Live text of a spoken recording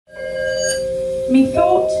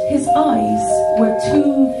Methought his eyes were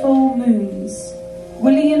two full moons.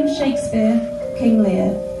 William Shakespeare, King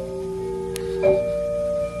Lear.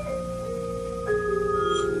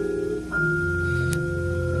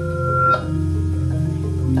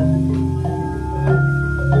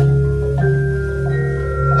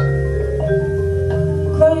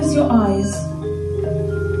 Close your eyes.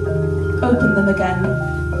 Open them again.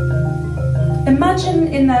 Imagine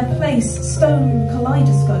in their place stone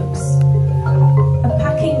kaleidoscopes, a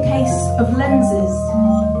packing case of lenses,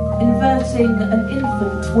 inverting an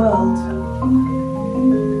infant world.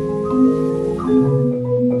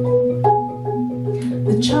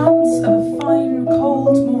 The chance of a fine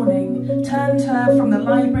cold morning turned her from the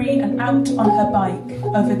library and out on her bike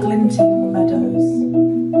over glinting meadows.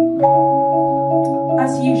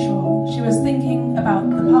 As usual, she was thinking about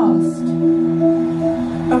the past.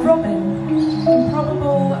 A robin,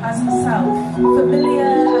 improbable as herself,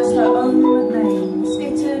 familiar as her own name,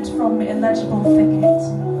 skittered from illegible thicket.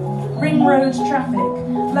 Ring road traffic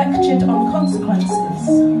lectured on consequences,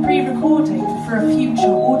 pre-recording for a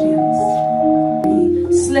future audience.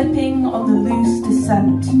 Slipping on the loose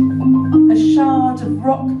descent, a shard of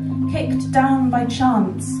rock kicked down by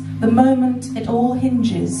chance, the moment it all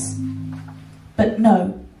hinges. But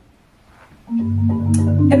no.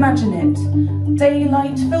 Imagine it,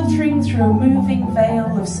 daylight filtering through a moving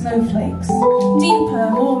veil of snowflakes, deeper,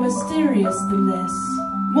 more mysterious than this,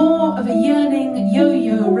 more of a yearning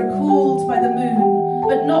yo-yo recalled by the moon,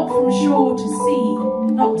 but not from shore to sea,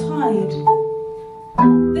 not tide.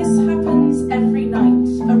 This happens every night,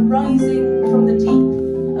 a rising from the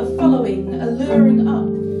deep, a following, a luring up.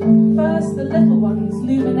 First the little ones,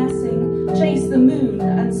 luminescing, chase the moon,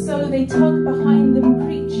 and so they tug behind them,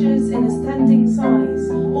 creep